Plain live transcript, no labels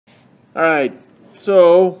Alright,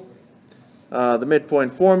 so the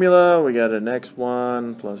midpoint formula, we got an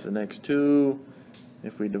x1 plus an x2.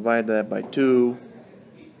 If we divide that by 2,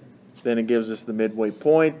 then it gives us the midway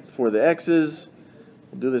point for the x's.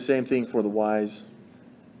 We'll do the same thing for the y's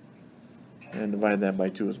and divide that by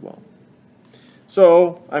 2 as well.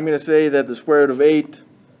 So I'm going to say that the square root of 8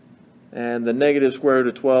 and the negative square root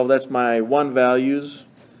of 12, that's my 1 values.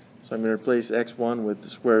 So I'm going to replace x1 with the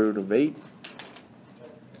square root of 8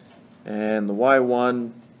 and the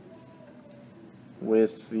y1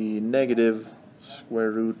 with the negative square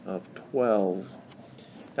root of 12.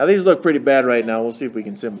 Now these look pretty bad right now. We'll see if we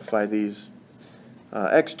can simplify these.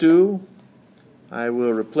 X2 I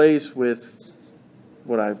will replace with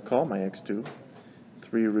what I call my x2,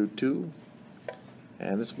 3 root 2.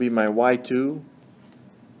 And this will be my y2,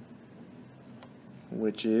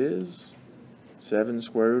 which is 7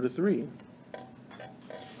 square root of 3.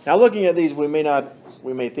 Now looking at these, we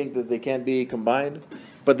may think that they can't be combined,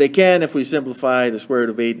 but they can if we simplify the square root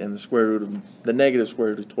of 8 and the square root of the negative square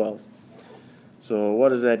root of 12. So what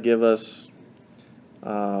does that give us?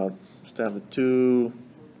 Just have the 2.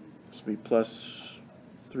 This will be plus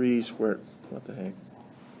 3 squared. What the heck?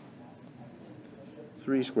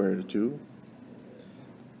 3 square root of 2.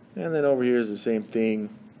 And then over here is the same thing.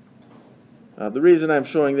 The reason I'm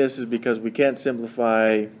showing this is because we can't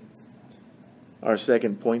simplify our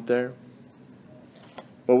second point there.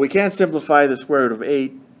 But we can simplify the square root of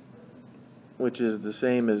 8, which is the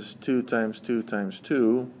same as 2 times 2 times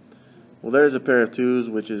 2. Well, there's a pair of 2's,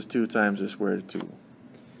 which is 2 times the square root of 2.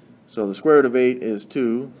 So the square root of 8 is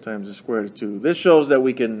 2 times the square root of 2. This shows that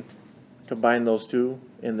we can combine those two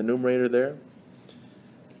in the numerator there.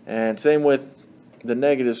 And same with the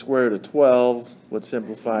negative square root of 12 would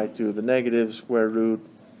simplify to the negative square root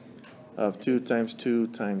of 2 times 2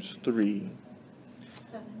 times 3.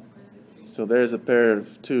 So there's a pair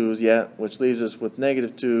of 2's, yeah, which leaves us with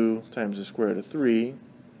negative 2 times the square root of 3.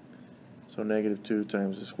 So negative 2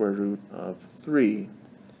 times the square root of 3.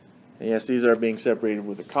 And yes, these are being separated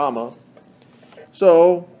with a comma.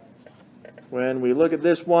 So when we look at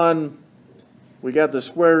this one, we got the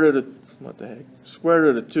square root of, what the heck, square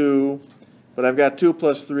root of 2, but I've got 2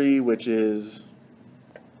 plus 3, which is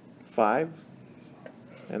 5.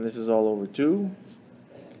 And this is all over 2.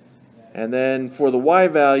 And then for the y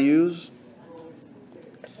values,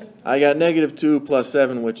 I got negative 2 plus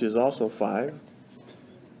 7, which is also 5,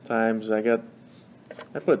 times, I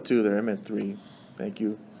put 2 there, I meant 3. Thank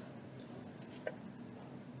you.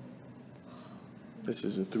 This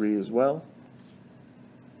is a 3 as well.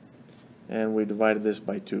 And we divided this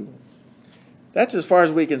by 2. That's as far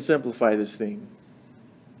as we can simplify this thing.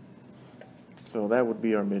 So that would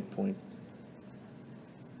be our midpoint.